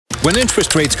When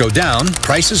interest rates go down,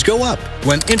 prices go up.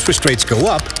 When interest rates go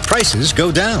up, prices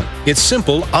go down. It's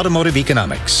simple automotive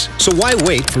economics. So why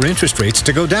wait for interest rates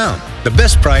to go down? The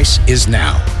best price is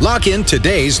now. Lock in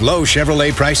today's low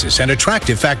Chevrolet prices and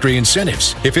attractive factory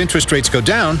incentives. If interest rates go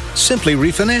down, simply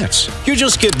refinance. You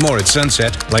just get more at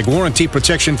Sunset, like warranty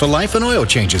protection for life and oil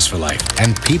changes for life.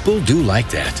 And people do like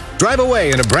that. Drive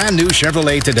away in a brand new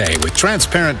Chevrolet today with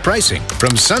transparent pricing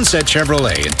from Sunset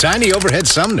Chevrolet in tiny overhead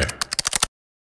Sumner.